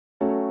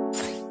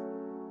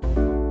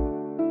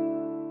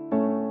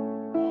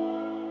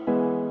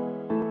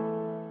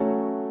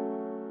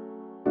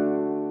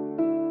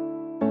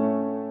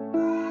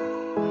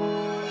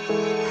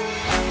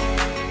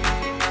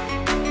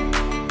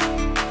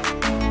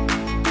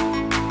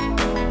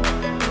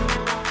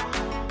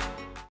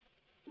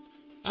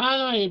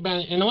Hello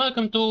everyone and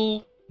welcome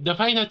to the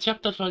final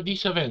chapter for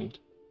this event.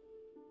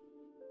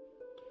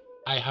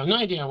 I have no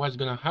idea what's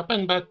gonna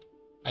happen, but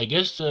I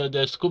guess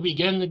the Scooby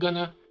Gang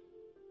gonna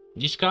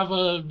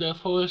discover the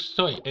full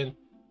story and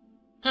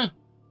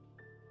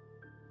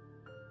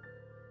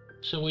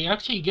so we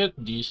actually get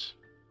this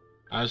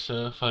as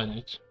a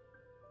furniture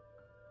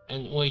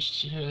and we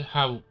still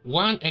have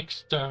one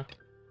extra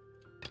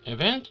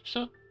event,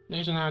 so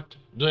let's not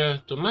do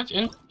too much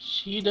and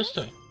see the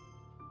story.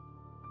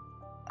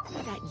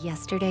 That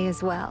yesterday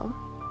as well.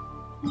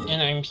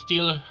 And I'm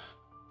still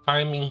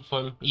farming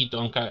from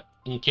Itonka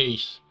in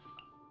case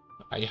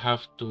I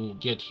have to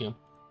get him.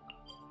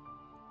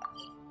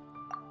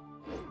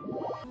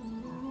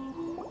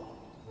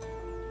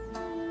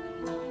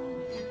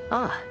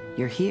 Ah,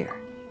 you're here.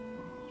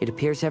 It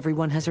appears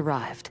everyone has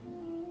arrived.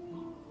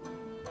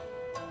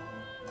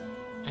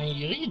 I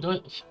really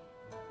don't...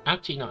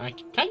 Actually, no, I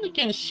kinda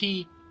can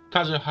see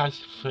Kazu has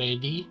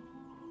Freddy.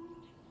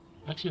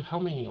 Actually, how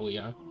many we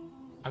are?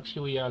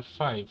 Actually, we are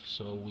 5,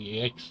 so we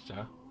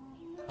extra.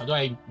 Although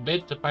I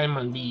bet the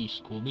Paimon be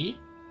Scooby.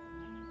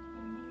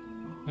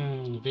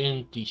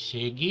 Venti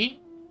Segi.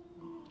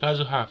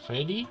 Kazuha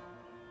Freddy.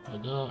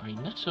 Although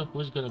I'm not sure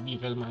who's gonna be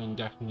Velma and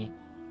Daphne.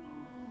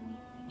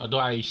 Although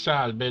I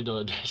saw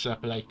Albedo dress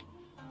up like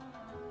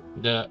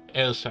the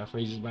Elsa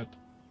phrases, but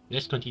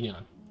let's continue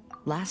on.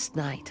 Last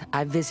night,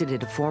 I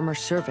visited a former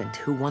servant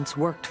who once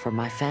worked for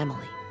my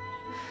family.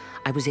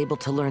 I was able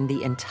to learn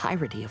the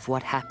entirety of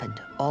what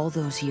happened all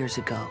those years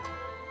ago.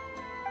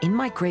 In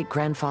my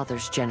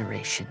great-grandfather's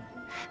generation,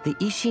 the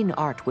Ishin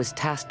art was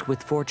tasked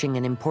with forging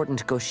an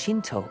important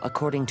Goshinto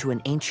according to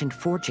an ancient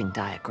forging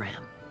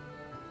diagram.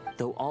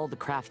 Though all the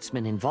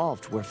craftsmen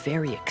involved were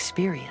very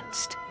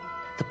experienced,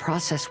 the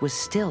process was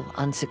still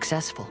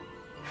unsuccessful.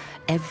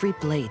 Every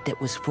blade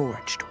that was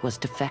forged was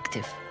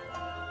defective.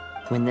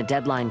 When the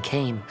deadline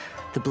came,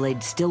 the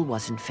blade still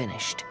wasn't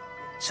finished,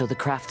 so the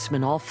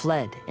craftsmen all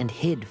fled and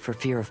hid for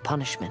fear of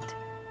punishment.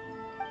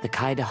 The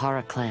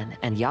Kaedahara clan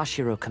and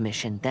Yashiro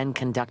Commission then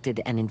conducted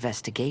an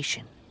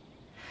investigation.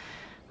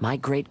 My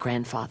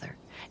great-grandfather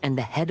and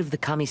the head of the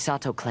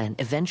Kamisato clan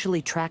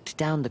eventually tracked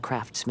down the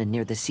craftsmen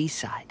near the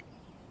seaside.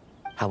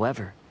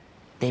 However,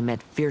 they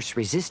met fierce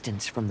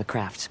resistance from the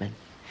craftsmen,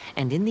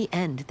 and in the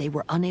end they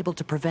were unable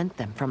to prevent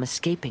them from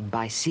escaping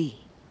by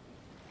sea.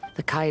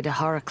 The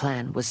Kaedahara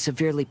clan was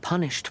severely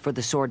punished for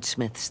the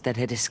swordsmiths that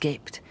had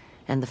escaped,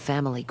 and the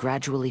family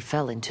gradually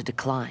fell into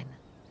decline.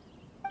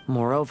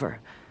 Moreover,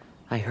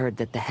 I heard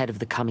that the head of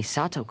the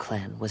Kamisato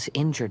clan was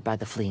injured by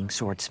the fleeing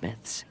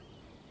swordsmiths,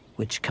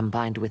 which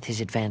combined with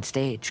his advanced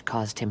age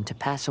caused him to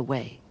pass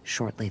away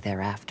shortly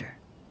thereafter.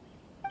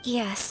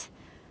 Yes.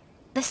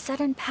 The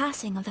sudden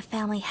passing of the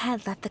family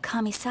head left the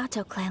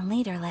Kamisato clan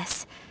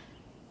leaderless.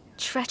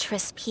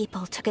 Treacherous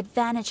people took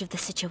advantage of the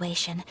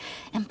situation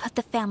and put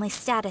the family's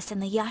status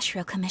in the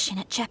Yashiro Commission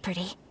at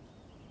jeopardy.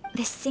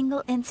 This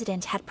single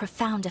incident had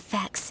profound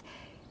effects.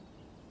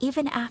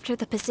 Even after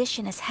the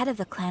position as head of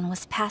the clan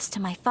was passed to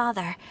my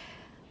father,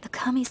 the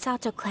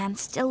Kamisato clan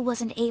still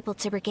wasn't able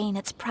to regain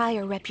its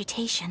prior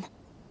reputation.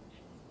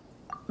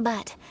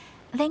 But,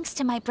 thanks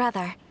to my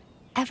brother,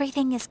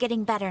 everything is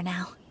getting better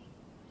now.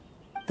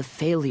 The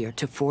failure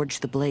to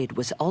forge the blade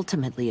was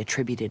ultimately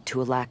attributed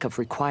to a lack of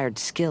required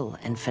skill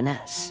and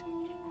finesse.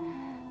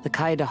 The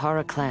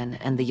Kaedahara clan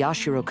and the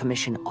Yashiro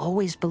Commission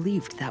always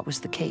believed that was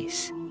the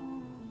case.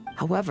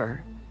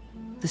 However,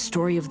 the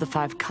story of the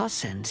 5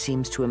 Kasen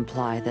seems to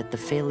imply that the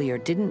failure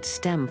didn't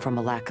stem from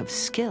a lack of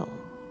skill,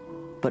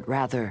 but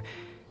rather,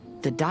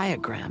 the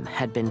diagram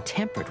had been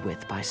tampered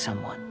with by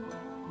someone.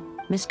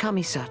 Miss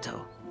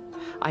Kamisato,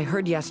 I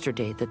heard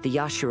yesterday that the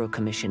Yashiro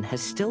Commission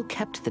has still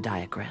kept the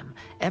diagram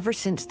ever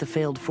since the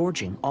failed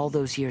forging all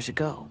those years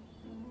ago.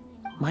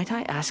 Might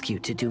I ask you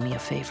to do me a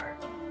favor?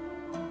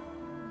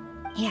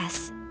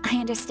 Yes, I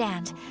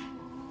understand.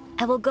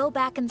 I will go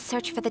back and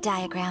search for the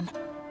diagram.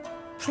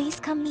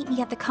 Please come meet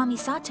me at the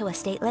Kamisato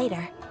estate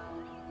later.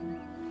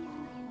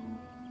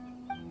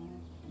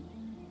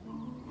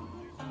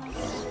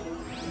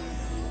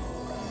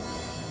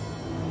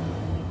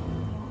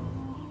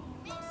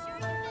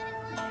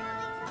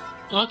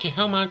 Okay,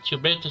 how much? You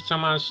bet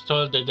someone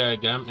stole the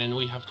diagram and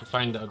we have to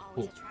find out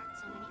who.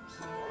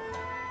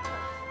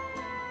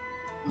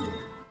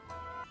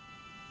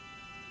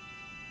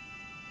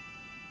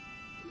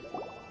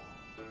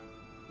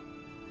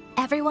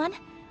 Everyone,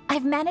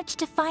 I've managed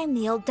to find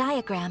the old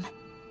diagram.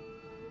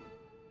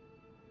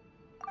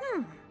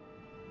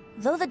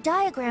 Though the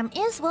diagram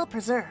is well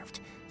preserved,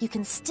 you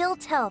can still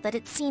tell that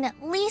it's seen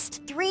at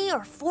least 3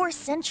 or 4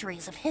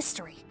 centuries of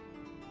history.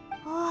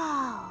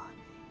 Whoa,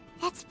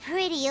 that's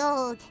pretty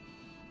old.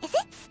 Is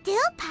it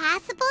still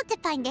possible to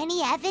find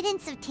any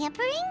evidence of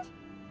tampering?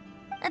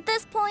 At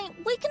this point,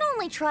 we can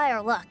only try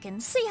our luck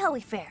and see how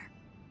we fare.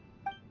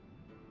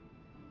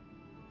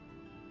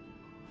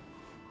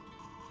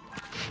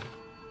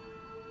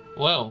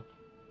 Well,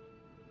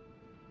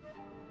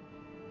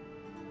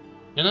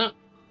 you know,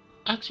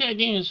 actually I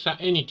didn't saw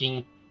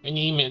anything,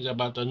 any image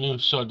about a new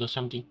sword or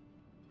something.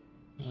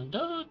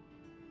 Although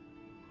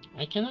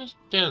I cannot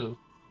tell.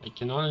 I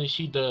can only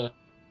see the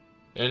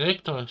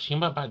electoral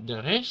symbol, but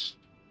the rest...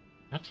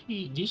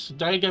 Actually, this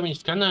diagram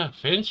is kinda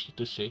fancy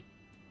to say.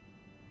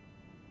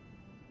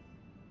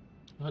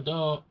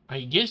 Although,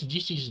 I guess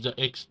this is the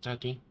X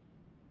starting.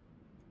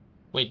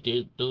 Wait,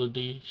 do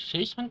they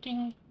say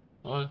something?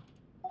 Or...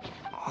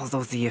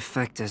 Although the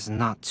effect is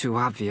not too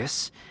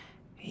obvious,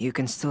 you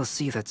can still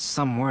see that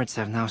some words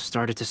have now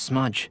started to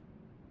smudge.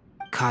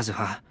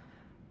 Kazuha,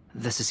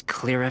 this is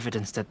clear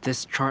evidence that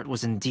this chart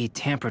was indeed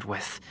tampered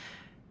with.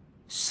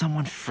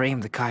 Someone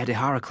framed the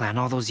Kaedehara clan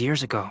all those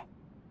years ago.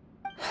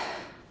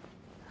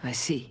 I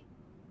see.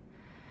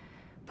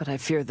 But I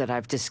fear that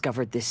I've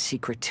discovered this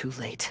secret too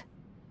late.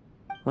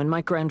 When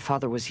my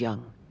grandfather was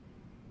young,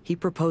 he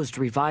proposed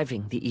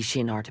reviving the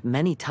Ishin art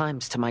many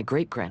times to my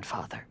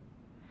great-grandfather.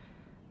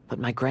 But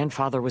my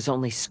grandfather was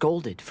only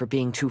scolded for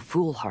being too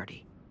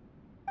foolhardy.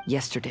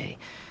 Yesterday,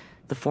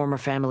 the former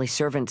family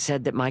servant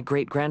said that my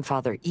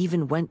great-grandfather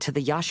even went to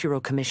the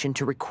Yashiro Commission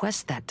to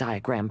request that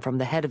diagram from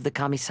the head of the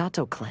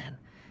Kamisato clan.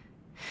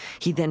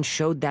 He then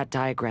showed that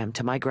diagram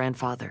to my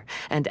grandfather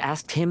and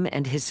asked him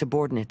and his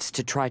subordinates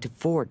to try to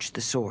forge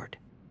the sword.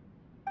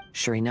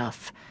 Sure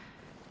enough,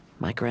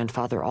 my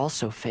grandfather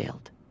also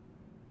failed.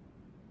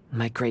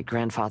 My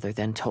great-grandfather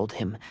then told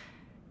him,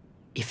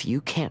 "If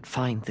you can't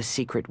find the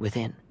secret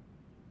within,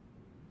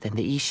 then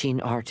the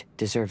Ishin art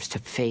deserves to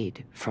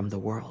fade from the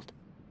world."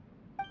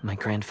 My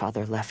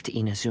grandfather left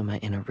Inazuma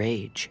in a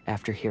rage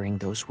after hearing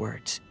those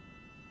words.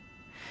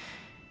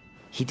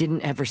 He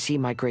didn't ever see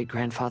my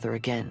great-grandfather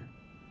again,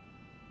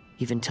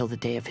 even till the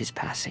day of his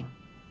passing.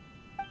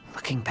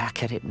 Looking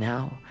back at it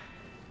now,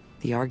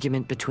 the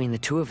argument between the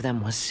two of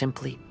them was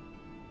simply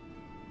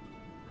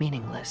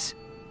meaningless.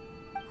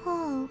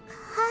 Oh,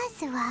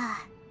 Kazuha.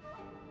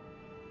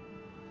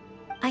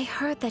 I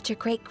heard that your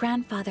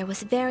great-grandfather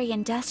was very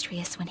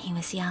industrious when he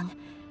was young,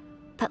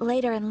 but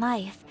later in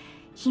life,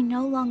 he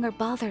no longer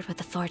bothered with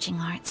the forging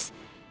arts.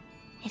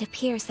 It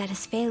appears that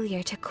his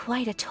failure took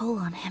quite a toll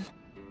on him.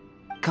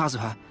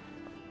 Kazuha,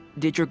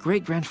 did your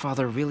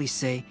great-grandfather really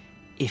say,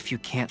 "If you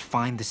can't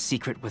find the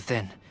secret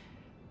within"?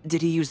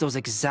 Did he use those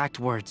exact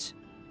words?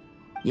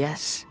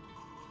 Yes.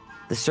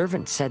 The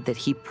servant said that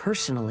he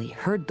personally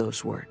heard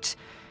those words,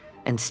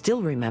 and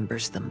still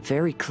remembers them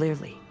very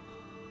clearly.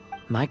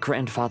 My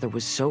grandfather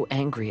was so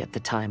angry at the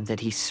time that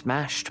he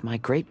smashed my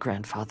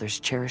great-grandfather's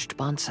cherished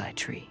bonsai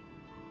tree.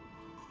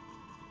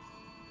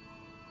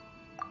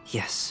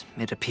 Yes,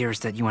 it appears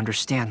that you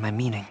understand my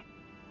meaning.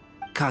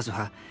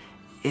 Kazuha,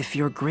 if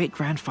your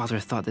great-grandfather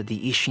thought that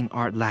the Ishin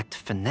art lacked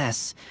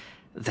finesse,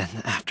 then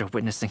after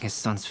witnessing his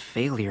son's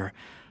failure,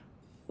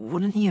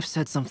 wouldn't he have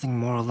said something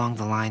more along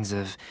the lines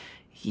of,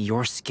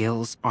 "Your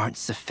skills aren't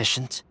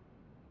sufficient"?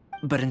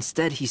 But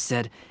instead he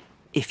said,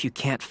 "If you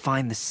can't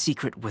find the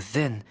secret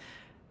within."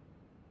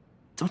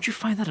 Don't you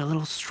find that a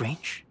little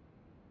strange?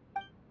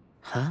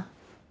 Huh?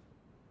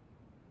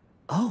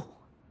 Oh.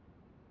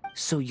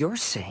 So you're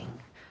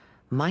saying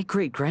my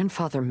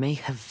great-grandfather may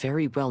have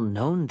very well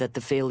known that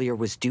the failure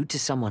was due to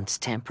someone's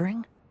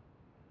tampering?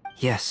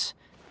 Yes.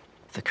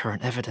 The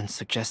current evidence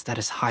suggests that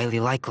is highly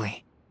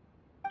likely.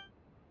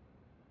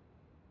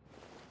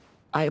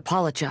 I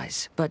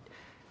apologize, but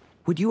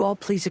would you all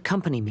please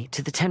accompany me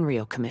to the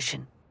Tenryou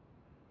Commission?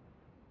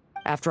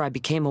 After I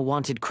became a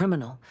wanted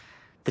criminal,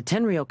 the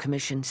Tenryou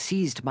Commission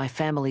seized my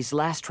family's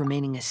last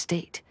remaining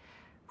estate,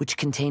 which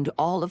contained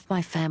all of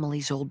my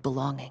family's old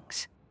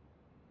belongings.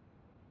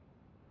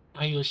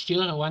 Are you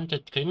still a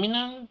wanted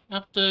criminal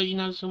after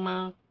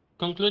Inazuma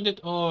concluded,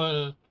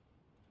 or...?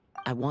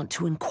 I want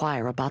to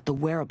inquire about the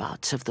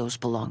whereabouts of those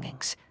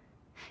belongings.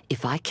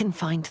 If I can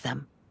find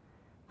them,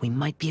 we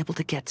might be able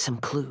to get some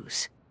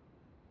clues.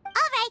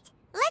 Alright,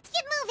 let's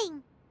get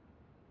moving.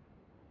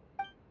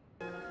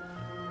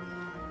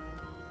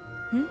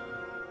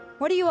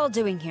 What are you all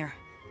doing here?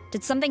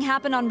 Did something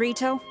happen on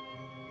Rito?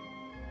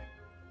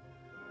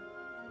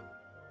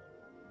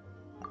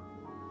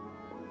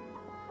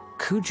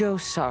 Kujo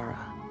Sara.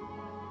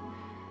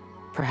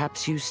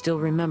 Perhaps you still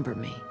remember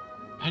me.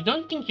 I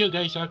don't think you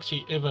guys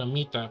actually ever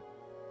meet up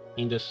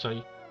in the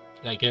story,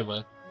 like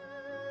ever.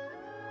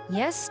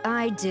 Yes,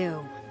 I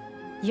do.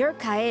 You're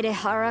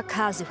Kaedehara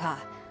Kazuha,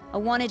 a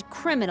wanted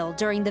criminal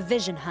during the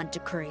Vision Hunt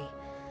decree.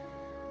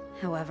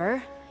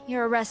 However,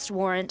 your arrest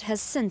warrant has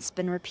since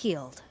been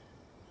repealed.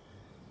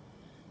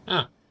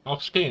 Ah,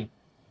 off screen.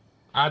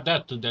 Add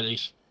that to the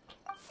list.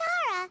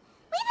 Sara,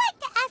 we'd like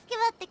to ask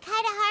about the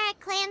Kaedehara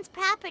clan's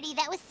property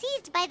that was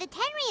seized by the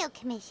Tenryou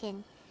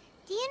Commission.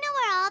 Do you know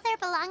where all their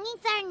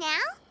belongings are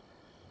now?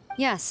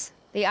 Yes,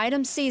 the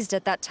items seized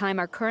at that time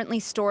are currently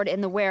stored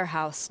in the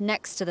warehouse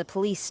next to the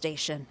police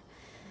station.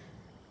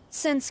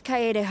 Since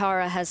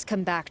Kaedehara has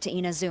come back to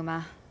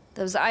Inazuma,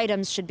 those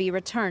items should be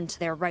returned to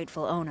their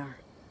rightful owner.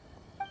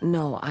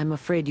 No, I'm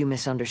afraid you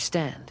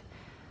misunderstand.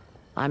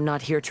 I'm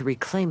not here to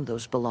reclaim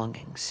those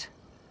belongings.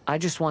 I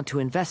just want to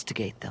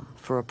investigate them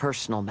for a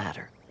personal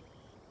matter.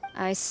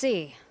 I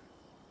see.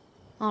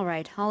 All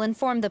right, I'll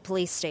inform the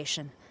police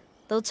station.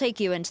 They'll take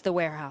you into the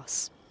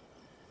warehouse.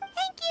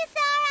 Thank you,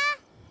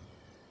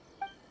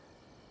 Sara!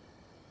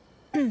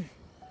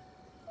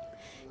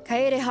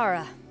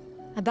 Kaedehara,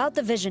 about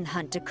the Vision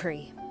Hunt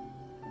decree.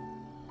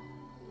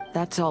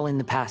 That's all in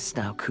the past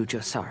now,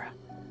 Kujo-Sara.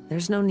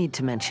 There's no need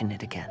to mention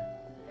it again.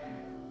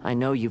 I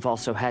know you've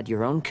also had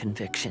your own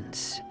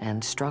convictions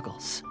and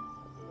struggles.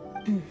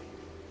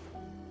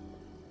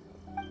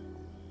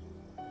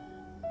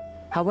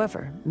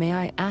 However, may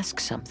I ask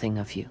something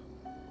of you?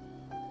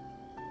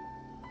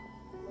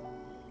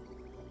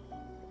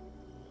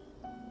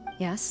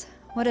 Yes?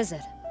 What is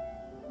it?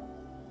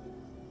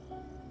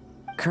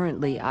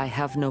 Currently, I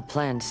have no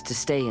plans to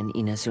stay in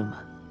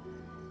Inazuma.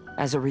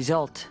 As a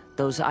result,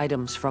 those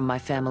items from my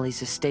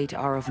family's estate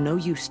are of no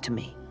use to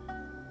me.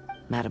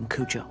 Madam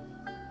Kujo,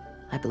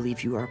 I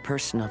believe you are a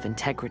person of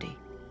integrity.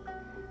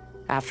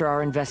 After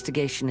our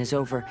investigation is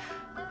over,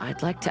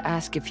 I'd like to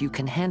ask if you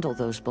can handle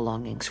those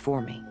belongings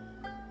for me.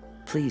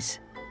 Please,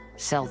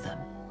 sell them,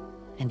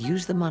 and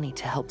use the money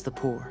to help the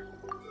poor.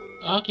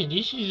 Okay,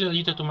 this is a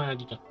little too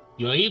much.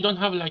 You really don't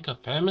have like a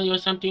family or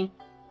something?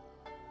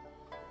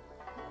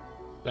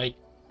 Like,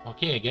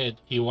 okay, I get it.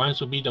 He wants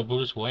to be the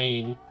Bruce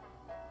Wayne.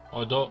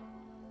 Although,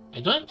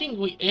 I don't think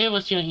we ever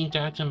see an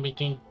interaction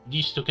between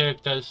these two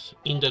characters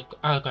in the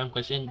Archon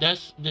quest, and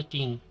that's the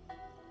thing.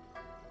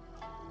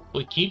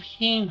 We keep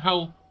hearing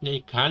how they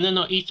kinda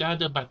know each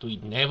other, but we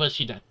never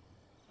see that.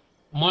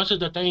 Most of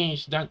the time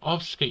it's done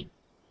off screen.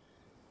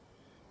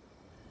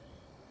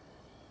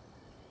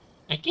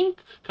 I think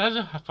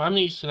Kazuha's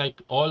family is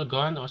like all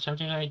gone or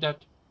something like that.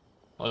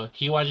 Or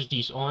he was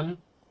disowned.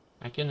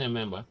 I can't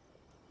remember.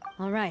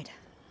 Alright,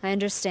 I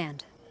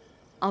understand.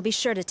 I'll be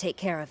sure to take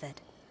care of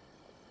it.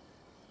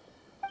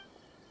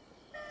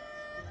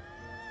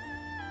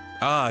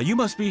 Ah, you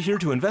must be here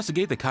to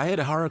investigate the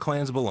Kaedehara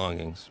clan's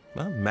belongings.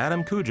 Well,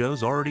 Madame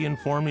Kujo's already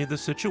informed me of the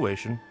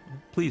situation.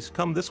 Please,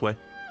 come this way.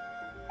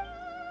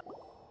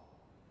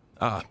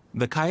 Ah,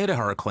 the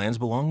Kaedehara clan's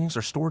belongings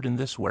are stored in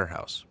this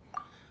warehouse.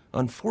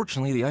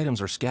 Unfortunately, the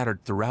items are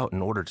scattered throughout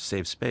in order to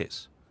save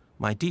space.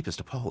 My deepest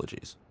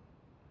apologies.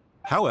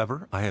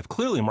 However, I have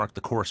clearly marked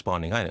the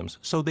corresponding items,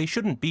 so they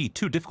shouldn't be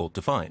too difficult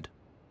to find.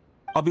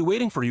 I'll be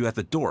waiting for you at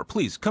the door.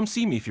 Please, come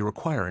see me if you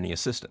require any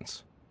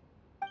assistance.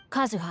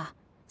 Kazuha,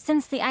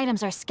 since the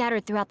items are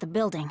scattered throughout the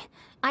building,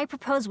 I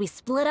propose we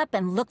split up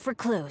and look for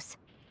clues.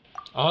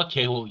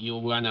 Okay, well, you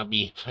wanna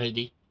be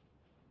Freddy?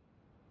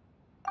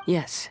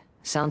 Yes,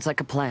 sounds like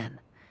a plan.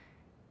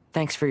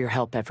 Thanks for your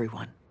help,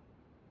 everyone.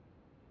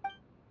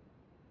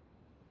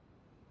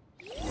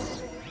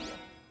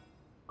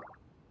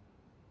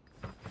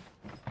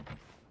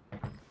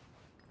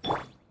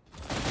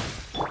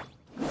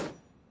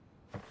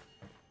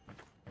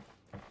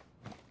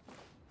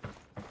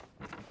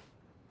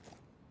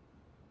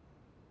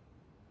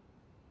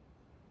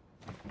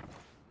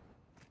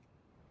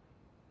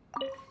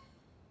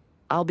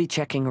 I'll be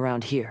checking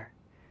around here.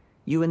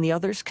 You and the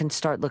others can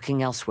start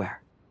looking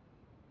elsewhere.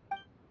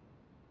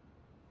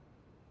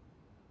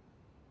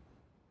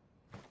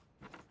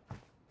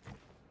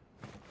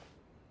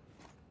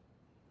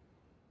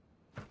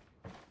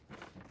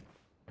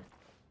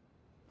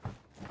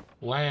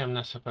 Why I'm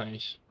not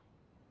surprised?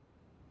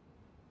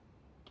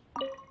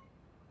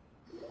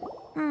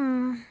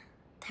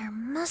 There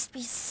must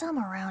be some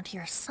around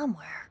here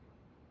somewhere.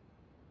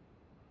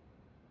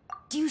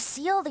 Do you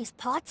see all these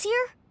pots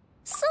here?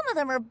 Some of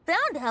them are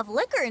bound to have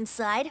liquor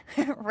inside,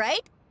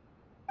 right?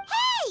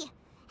 Hey!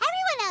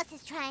 Everyone else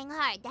is trying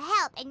hard to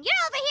help, and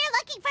you're over here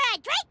looking for a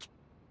drink?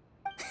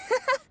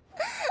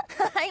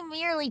 I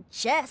merely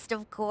jest,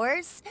 of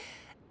course.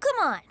 Come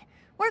on,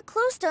 we're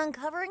close to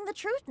uncovering the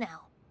truth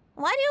now.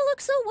 Why do you look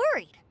so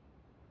worried?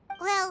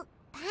 Well,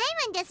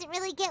 Paimon doesn't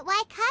really get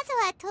why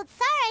Kazuha told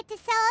Sara to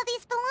sell all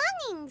these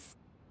belongings.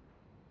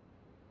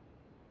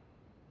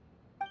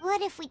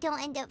 What if we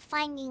don't end up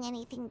finding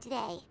anything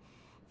today?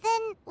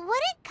 Then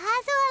wouldn't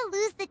Kazuha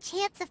lose the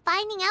chance of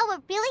finding out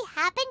what really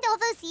happened all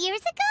those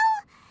years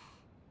ago?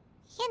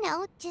 You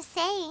know, just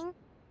saying.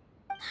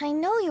 I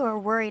know you are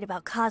worried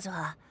about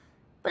Kazuha,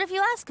 but if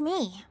you ask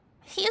me,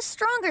 he is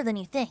stronger than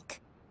you think.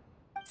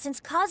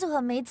 Since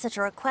Kazuha made such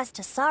a request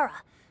to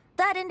Sara,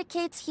 that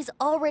indicates he's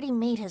already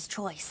made his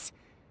choice.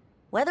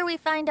 Whether we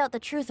find out the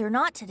truth or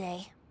not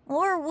today,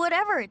 or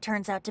whatever it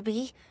turns out to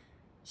be,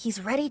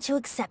 he's ready to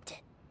accept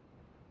it.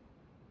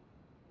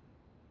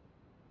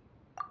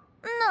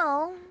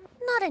 No,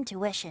 not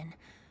intuition.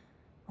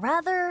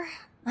 Rather,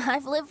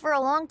 I've lived for a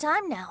long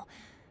time now,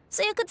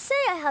 so you could say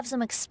I have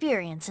some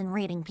experience in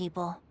reading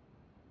people.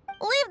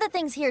 Leave the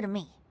things here to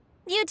me.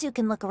 You two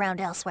can look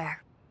around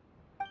elsewhere.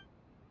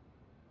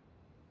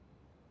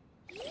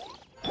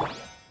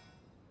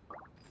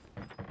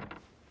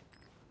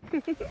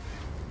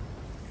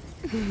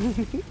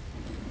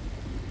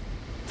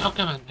 Oh,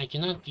 come on, I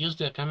cannot use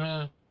the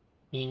camera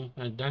in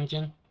a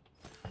dungeon.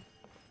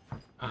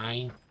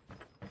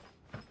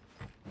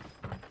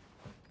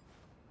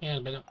 Yeah,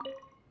 but...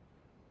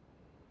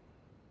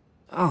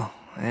 Oh,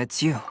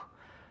 it's you.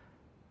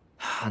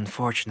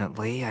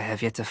 Unfortunately, I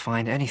have yet to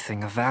find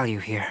anything of value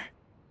here.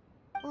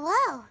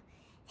 Whoa,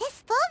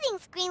 this folding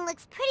screen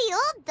looks pretty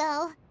old,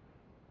 though.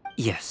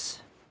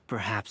 Yes,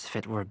 Perhaps if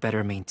it were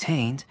better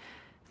maintained,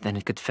 then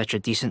it could fetch a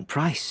decent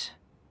price.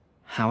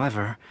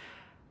 However,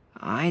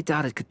 I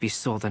doubt it could be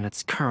sold in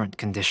its current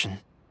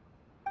condition.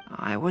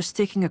 I was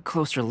taking a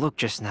closer look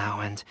just now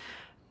and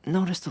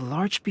noticed a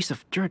large piece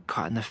of dirt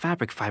caught in the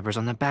fabric fibers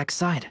on the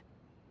backside.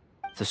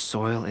 The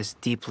soil is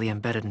deeply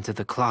embedded into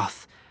the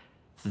cloth.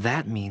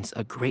 That means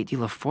a great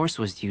deal of force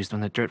was used when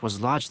the dirt was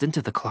lodged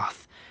into the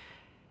cloth.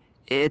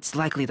 It's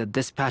likely that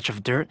this patch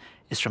of dirt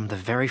is from the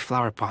very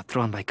flower pot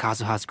thrown by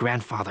Kazuha's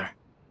grandfather.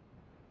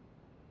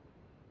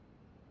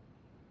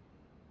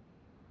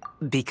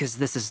 Because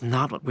this is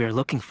not what we're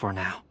looking for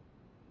now.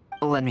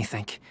 Let me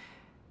think.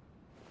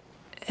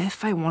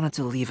 If I wanted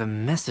to leave a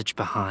message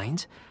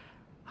behind,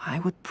 I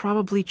would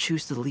probably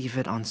choose to leave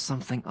it on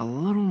something a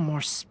little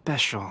more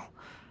special.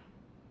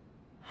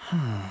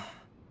 Albedo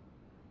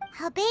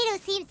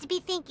seems to be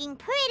thinking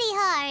pretty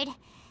hard.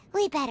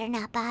 We better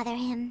not bother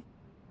him.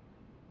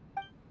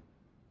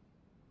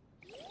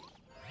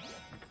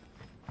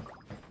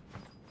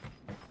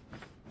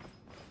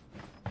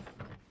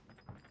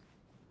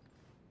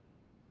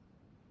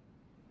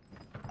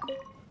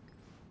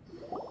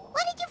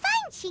 What did you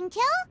find,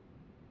 Xingqiu?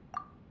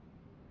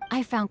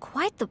 I found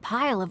quite the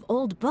pile of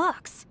old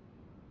books.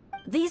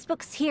 These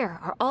books here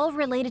are all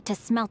related to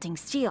smelting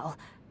steel,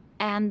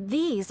 and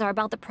these are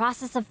about the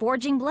process of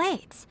forging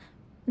blades.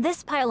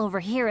 This pile over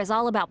here is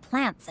all about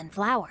plants and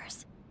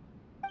flowers.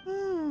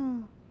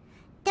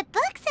 The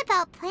books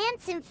about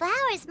plants and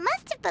flowers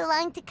must have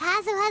belonged to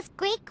Kazuha's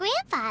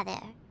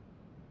great-grandfather.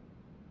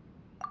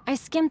 I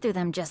skimmed through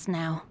them just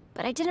now,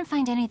 but I didn't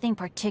find anything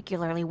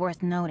particularly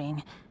worth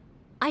noting.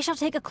 I shall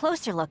take a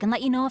closer look and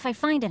let you know if I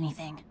find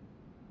anything.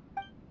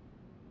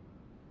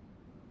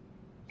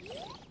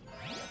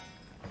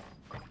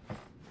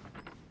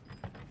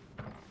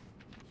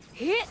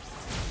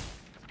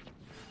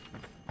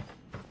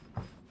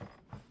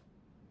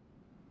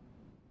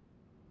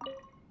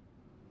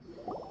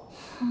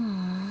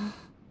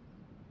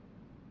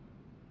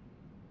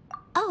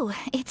 Oh,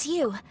 it's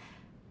you.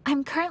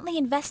 I'm currently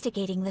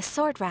investigating the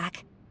sword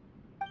rack.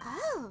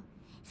 Oh,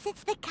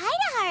 since the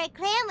Kaidahara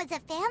clan was a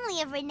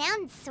family of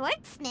renowned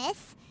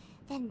swordsmiths,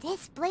 then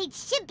this blade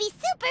should be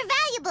super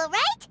valuable,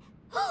 right?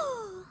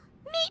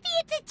 Maybe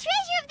it's a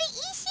treasure of the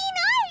Ishin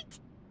art!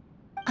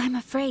 I'm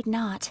afraid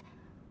not.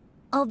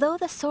 Although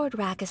the sword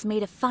rack is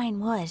made of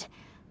fine wood,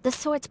 the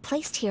swords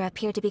placed here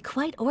appear to be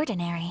quite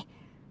ordinary.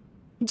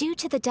 Due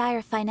to the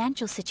dire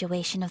financial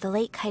situation of the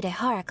late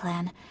Kaidahara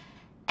clan,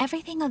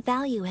 everything of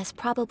value has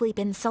probably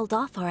been sold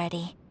off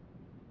already.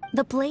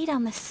 The blade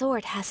on the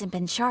sword hasn't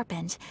been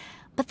sharpened,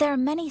 but there are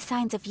many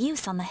signs of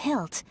use on the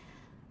hilt.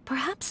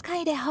 Perhaps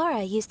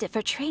Kaidahara used it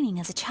for training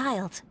as a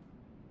child.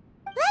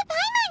 Let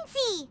Paimon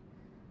see!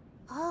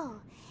 Oh,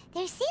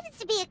 there seems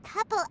to be a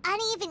couple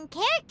uneven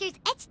characters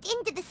etched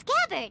into the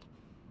scabbard.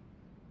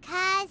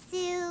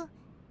 Kazuha.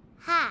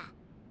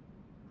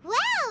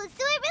 Wow,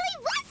 so it really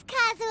was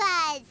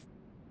Kazuha's!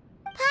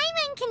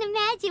 Paimon can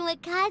imagine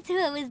what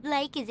Kazuha was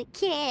like as a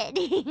kid.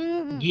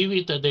 Give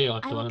it a day or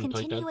two. I will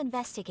continue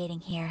investigating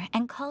here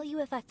and call you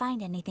if I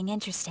find anything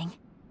interesting.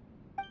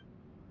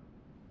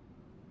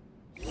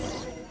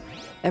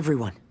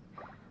 Everyone,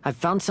 I've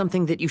found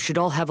something that you should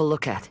all have a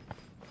look at.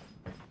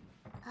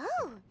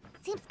 Oh,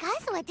 seems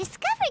Kazuha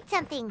discovered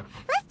something.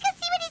 Let's go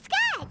see what he's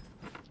got.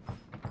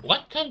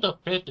 What kind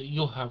of pet do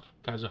you have,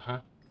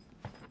 Kazuha?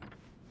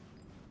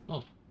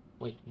 Oh,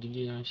 wait,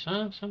 did I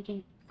saw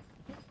something?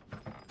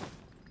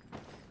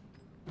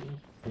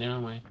 Never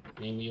mind.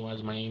 Maybe it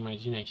was my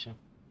imagination.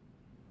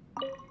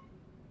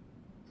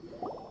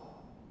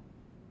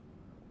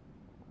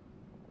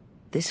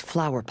 This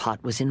flower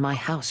pot was in my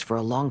house for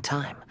a long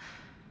time.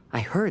 I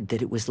heard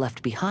that it was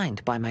left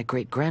behind by my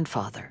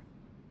great-grandfather.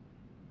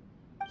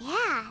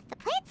 Yeah, the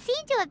plants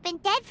seem to have been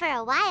dead for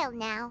a while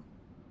now.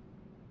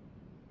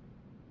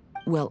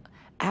 Well,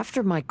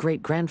 after my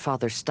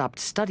great-grandfather stopped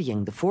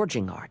studying the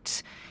forging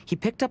arts, he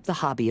picked up the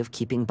hobby of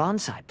keeping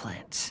bonsai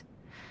plants.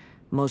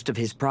 Most of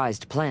his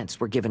prized plants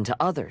were given to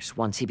others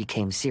once he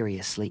became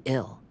seriously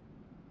ill.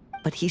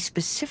 But he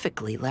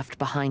specifically left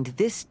behind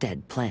this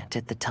dead plant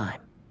at the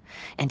time,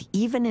 and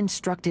even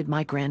instructed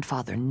my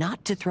grandfather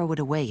not to throw it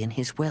away in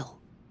his will.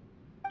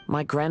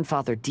 My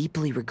grandfather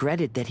deeply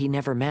regretted that he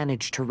never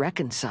managed to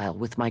reconcile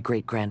with my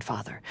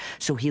great-grandfather,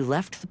 so he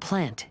left the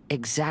plant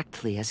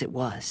exactly as it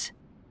was.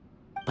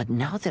 But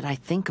now that I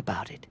think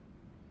about it,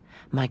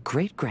 my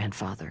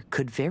great-grandfather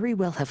could very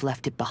well have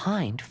left it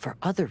behind for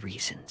other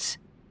reasons.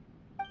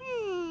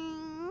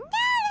 Now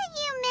that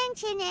you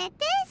mention it,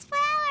 this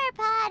flower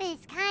pot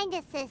is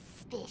kinda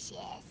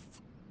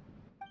suspicious.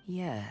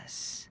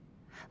 Yes.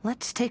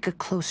 Let's take a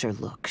closer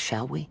look,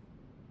 shall we?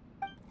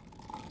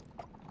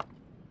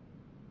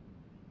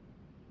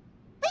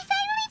 We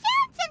finally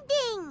found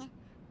something!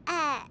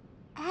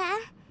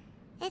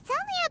 It's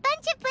only a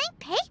bunch of blank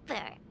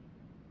paper.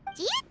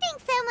 Do you think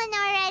someone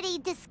already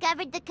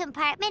discovered the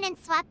compartment and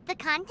swapped the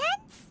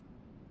contents?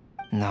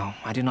 No,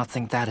 I do not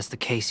think that is the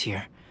case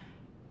here.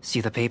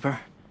 See the paper?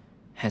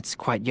 It's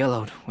quite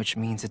yellowed, which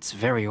means it's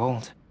very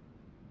old.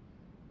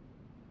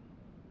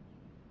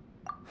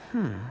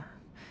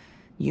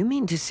 You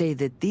mean to say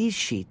that these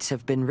sheets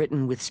have been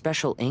written with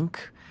special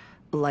ink,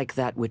 like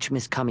that which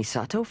Miss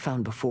Kamisato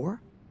found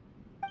before?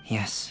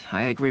 Yes,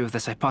 I agree with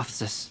this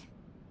hypothesis.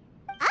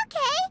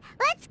 Okay,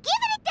 let's give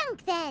it a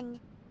dunk then.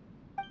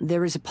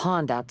 There is a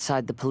pond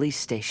outside the police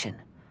station.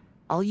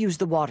 I'll use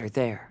the water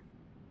there.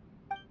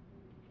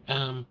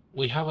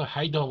 We have a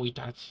hideout with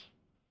us.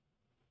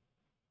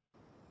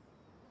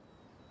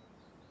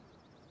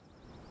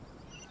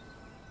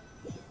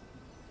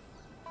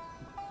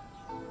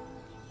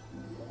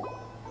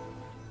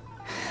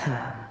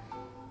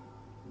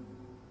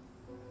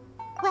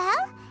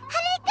 Well,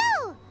 how did it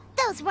go?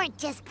 Those weren't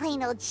just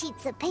plain old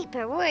sheets of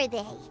paper, were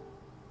they?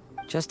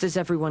 Just as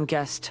everyone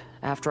guessed,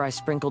 after I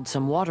sprinkled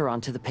some water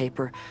onto the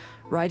paper,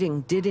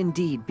 writing did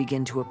indeed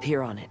begin to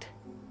appear on it.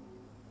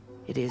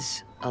 It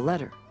is a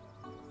letter,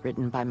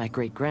 written by my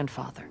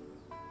great-grandfather.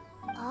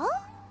 Oh?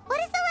 What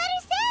does the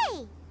letter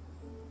say?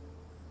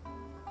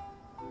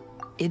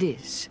 It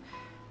is.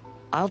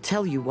 I'll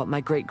tell you what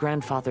my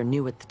great-grandfather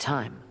knew at the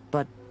time,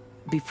 but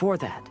before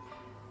that,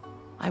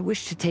 I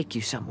wish to take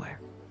you somewhere.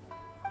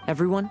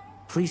 Everyone,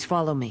 please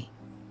follow me.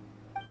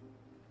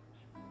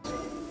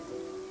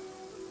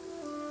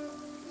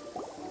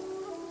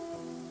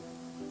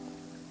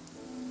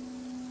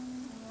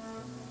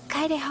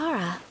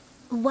 Kaedehara,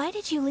 why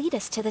did you lead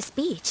us to this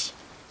beach?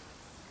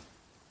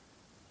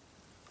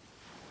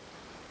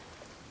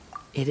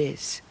 It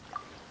is.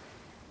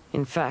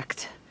 In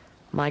fact,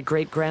 my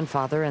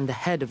great-grandfather and the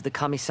head of the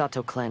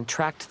Kamisato clan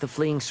tracked the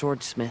fleeing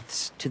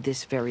swordsmiths to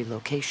this very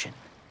location.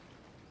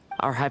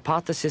 Our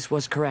hypothesis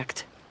was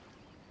correct.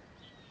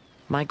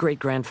 My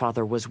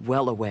great-grandfather was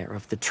well aware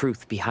of the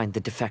truth behind the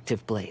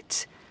defective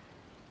blades.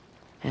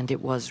 And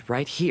it was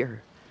right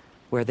here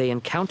where they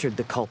encountered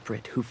the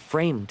culprit who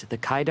framed the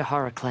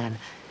Kaedehara clan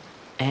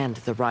and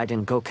the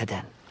Raiden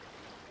Gokaden.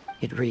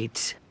 It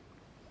reads,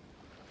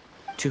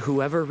 "To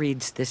whoever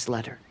reads this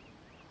letter,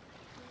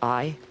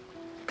 I,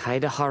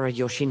 Kaedehara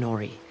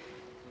Yoshinori,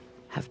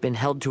 have been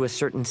held to a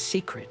certain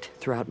secret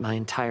throughout my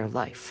entire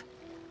life.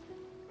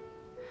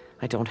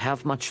 I don't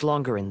have much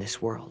longer in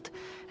this world,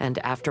 and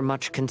after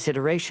much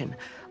consideration,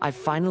 I've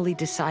finally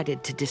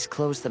decided to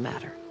disclose the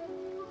matter.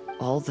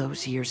 All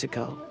those years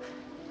ago,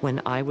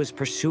 when I was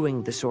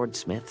pursuing the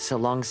swordsmiths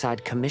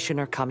alongside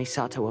Commissioner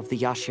Kamisato of the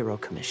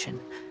Yashiro Commission,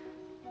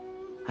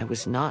 I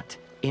was not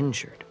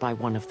injured by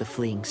one of the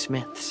fleeing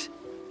smiths.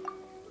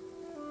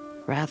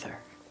 Rather..."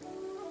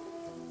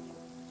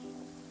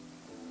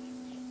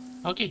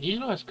 Okay, this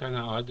was kind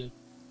of odd.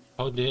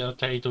 How they are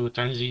trying to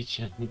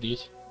transition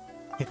this.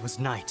 It was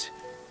night,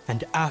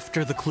 and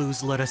after the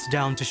clues led us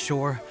down to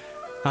shore,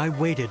 I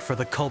waited for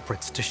the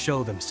culprits to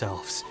show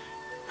themselves.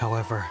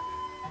 However,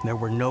 there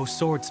were no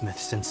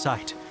swordsmiths in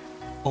sight,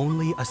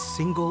 only a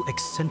single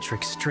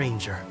eccentric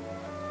stranger.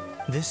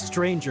 This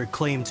stranger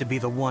claimed to be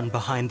the one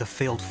behind the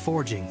failed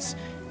forgings,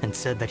 and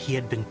said that he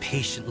had been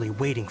patiently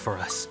waiting for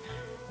us.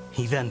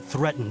 He then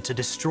threatened to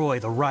destroy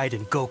the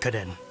Raiden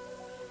Gokaden.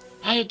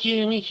 Are you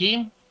kidding me?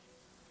 Him?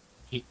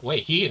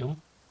 Wait,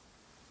 him?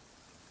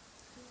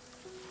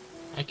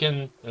 I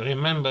can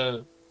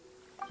remember.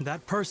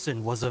 That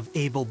person was of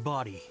able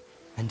body,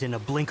 and in a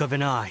blink of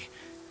an eye,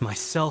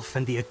 myself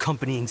and the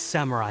accompanying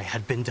samurai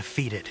had been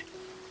defeated.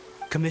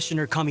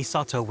 Commissioner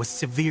Kamisato was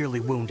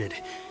severely wounded,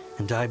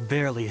 and I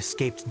barely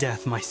escaped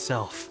death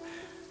myself.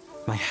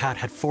 My hat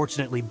had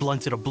fortunately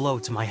blunted a blow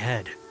to my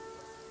head.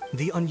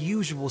 The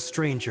unusual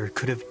stranger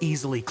could have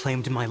easily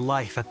claimed my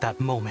life at that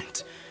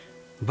moment.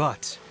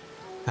 But,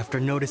 after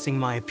noticing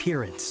my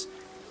appearance,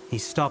 he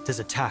stopped his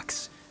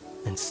attacks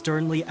and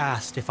sternly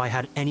asked if I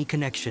had any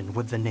connection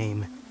with the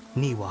name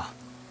Niwa.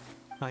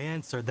 I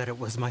answered that it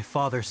was my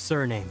father's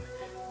surname,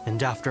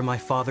 and after my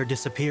father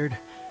disappeared,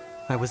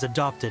 I was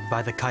adopted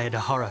by the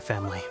Kaedehara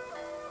family.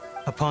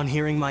 Upon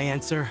hearing my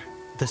answer,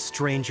 the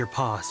stranger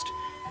paused.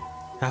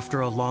 After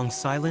a long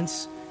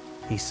silence,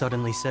 he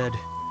suddenly said,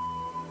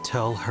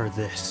 "Tell her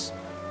this.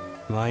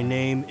 My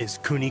name is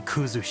Kuni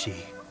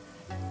Kuzushi."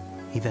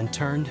 He then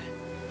turned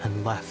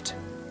and left.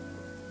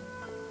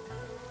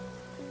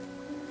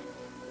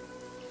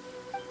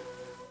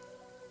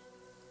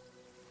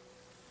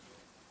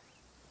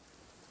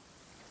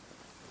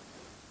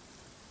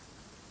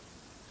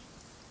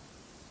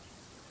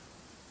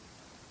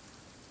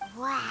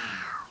 Wow.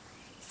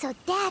 So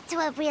that's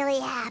what really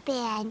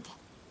happened.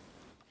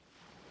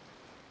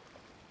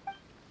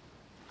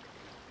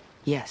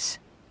 Yes.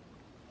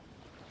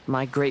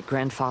 My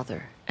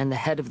great-grandfather and the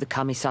head of the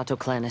Kamisato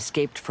clan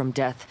escaped from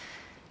death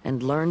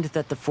and learned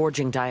that the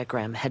forging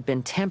diagram had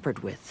been tampered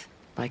with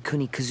by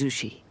Kuni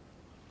Kuzushi.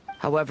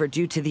 However,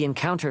 due to the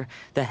encounter,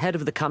 the head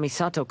of the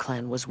Kamisato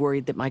clan was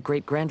worried that my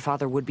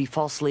great-grandfather would be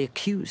falsely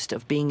accused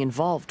of being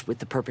involved with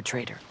the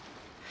perpetrator.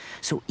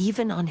 So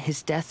even on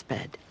his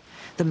deathbed,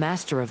 the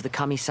master of the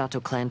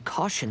Kamisato clan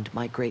cautioned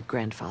my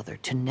great-grandfather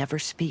to never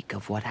speak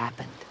of what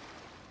happened.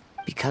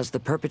 Because the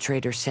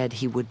perpetrator said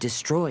he would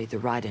destroy the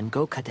Raiden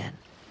Gokaden,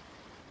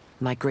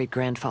 my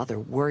great-grandfather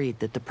worried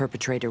that the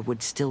perpetrator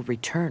would still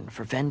return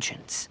for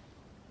vengeance.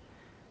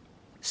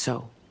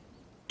 So,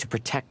 to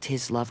protect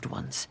his loved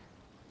ones,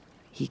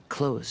 he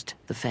closed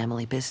the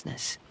family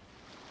business.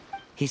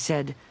 He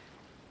said,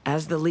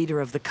 "As the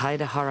leader of the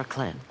Kaedehara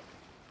clan,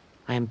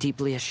 I am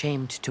deeply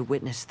ashamed to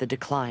witness the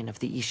decline of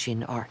the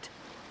Ishin art.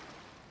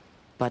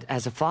 But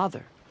as a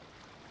father,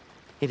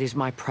 it is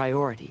my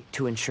priority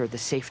to ensure the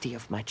safety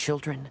of my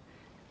children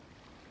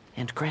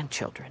and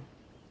grandchildren."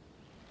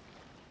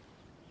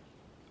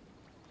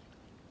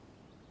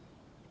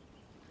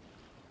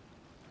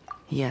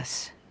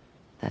 Yes,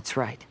 that's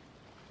right.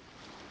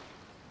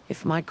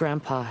 If my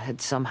grandpa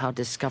had somehow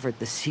discovered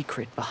the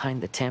secret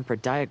behind the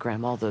tampered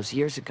diagram all those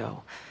years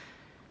ago,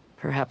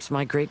 perhaps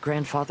my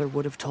great-grandfather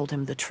would have told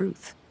him the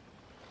truth.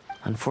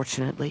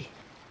 Unfortunately,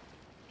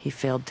 he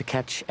failed to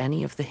catch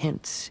any of the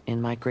hints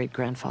in my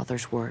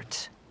great-grandfather's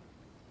words.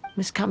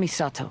 Miss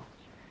Kamisato,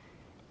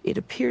 it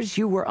appears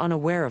you were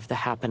unaware of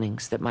the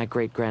happenings that my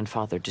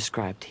great-grandfather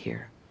described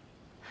here.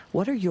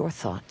 What are your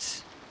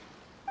thoughts?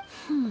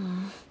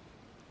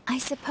 I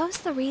suppose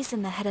the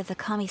reason the head of the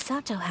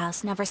Kamisato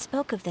house never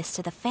spoke of this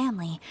to the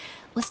family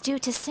was due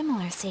to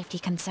similar safety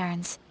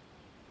concerns.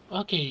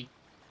 Okay,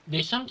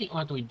 there's something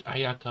odd with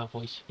Ayaka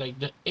voice, like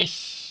the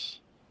S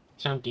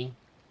something.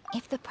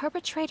 If the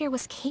perpetrator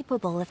was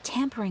capable of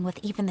tampering with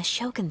even the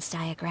Shogun's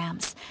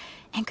diagrams,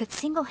 and could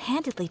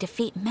single-handedly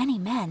defeat many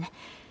men,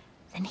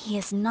 then he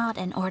is not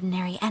an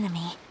ordinary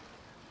enemy.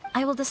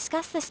 I will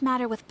discuss this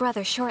matter with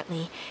Brother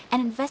shortly, and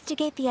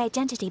investigate the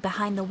identity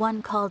behind the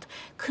one called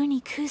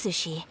Kuni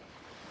Kuzushi.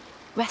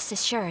 Rest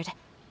assured,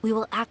 we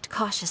will act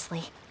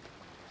cautiously.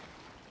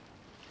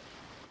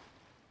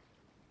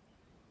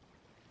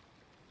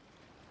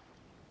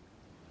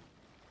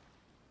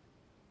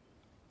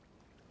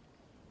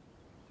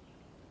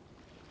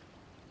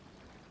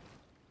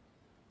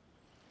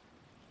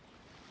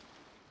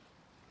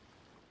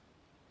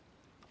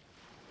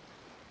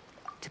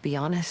 To be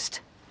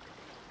honest,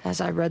 as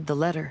I read the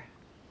letter,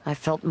 I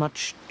felt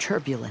much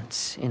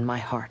turbulence in my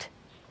heart.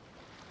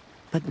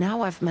 But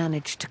now I've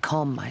managed to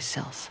calm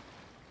myself.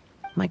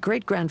 My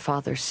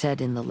great-grandfather said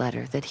in the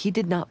letter that he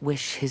did not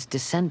wish his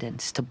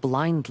descendants to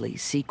blindly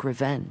seek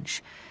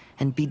revenge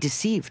and be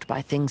deceived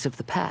by things of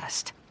the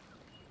past.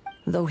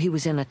 Though he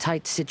was in a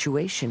tight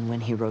situation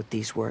when he wrote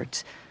these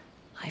words,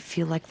 I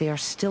feel like they are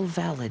still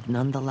valid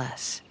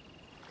nonetheless.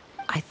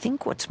 I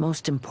think what's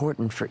most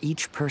important for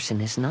each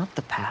person is not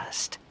the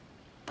past,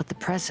 but the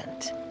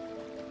present.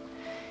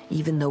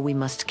 Even though we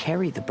must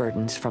carry the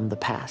burdens from the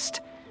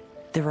past,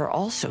 there are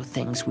also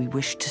things we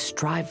wish to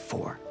strive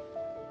for.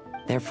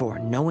 Therefore,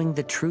 knowing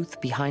the truth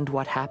behind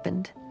what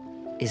happened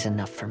is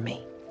enough for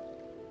me.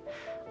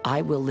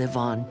 I will live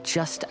on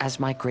just as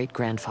my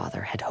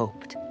great-grandfather had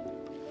hoped.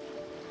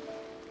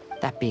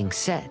 That being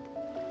said,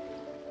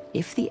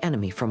 if the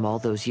enemy from all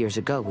those years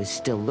ago is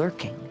still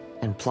lurking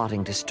and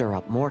plotting to stir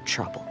up more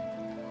trouble,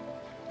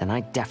 then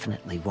I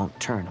definitely won't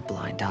turn a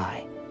blind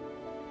eye.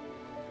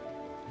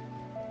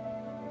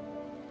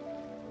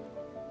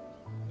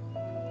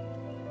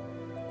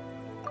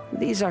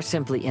 These are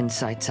simply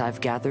insights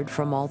I've gathered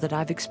from all that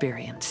I've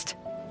experienced.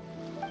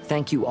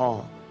 Thank you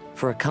all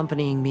for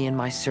accompanying me in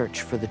my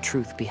search for the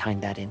truth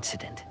behind that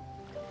incident.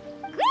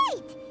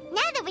 Great!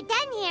 Now that we're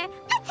done here,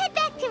 let's head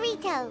back to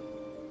Rito.